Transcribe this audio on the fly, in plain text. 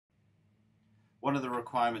One of the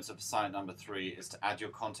requirements of assignment number 3 is to add your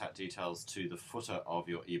contact details to the footer of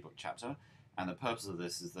your ebook chapter. And the purpose of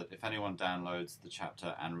this is that if anyone downloads the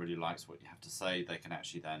chapter and really likes what you have to say, they can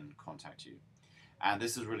actually then contact you. And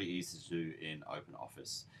this is really easy to do in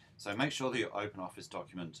OpenOffice. So make sure that your OpenOffice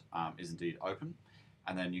document is indeed open.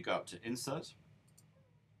 And then you go up to Insert.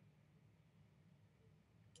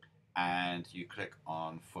 And you click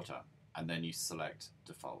on Footer. And then you select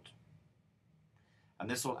Default. And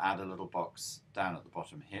this will add a little box down at the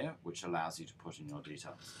bottom here, which allows you to put in your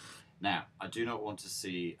details. Now, I do not want to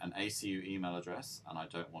see an ACU email address, and I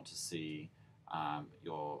don't want to see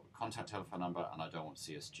your contact telephone number, and I don't want to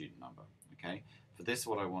see a student number. Okay? For this,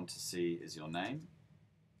 what I want to see is your name,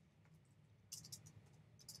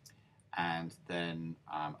 and then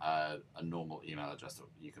a normal email address that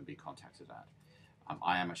you can be contacted at.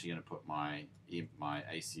 I am actually going to put my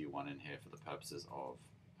ACU one in here for the purposes of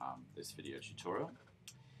this video tutorial.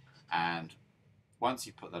 And once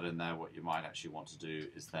you put that in there, what you might actually want to do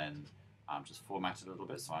is then just format it a little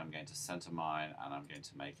bit. So I'm going to center mine, and I'm going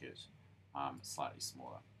to make it slightly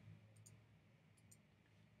smaller.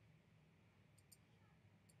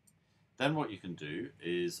 Then what you can do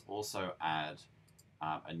is also add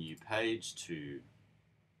a new page to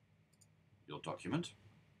your document.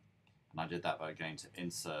 And I did that by going to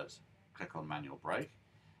Insert, click on Manual Break.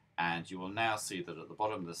 And you will now see that at the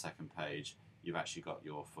bottom of the second page, you've actually got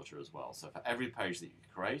your footer as well. So for every page that you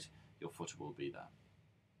create, your footer will be there.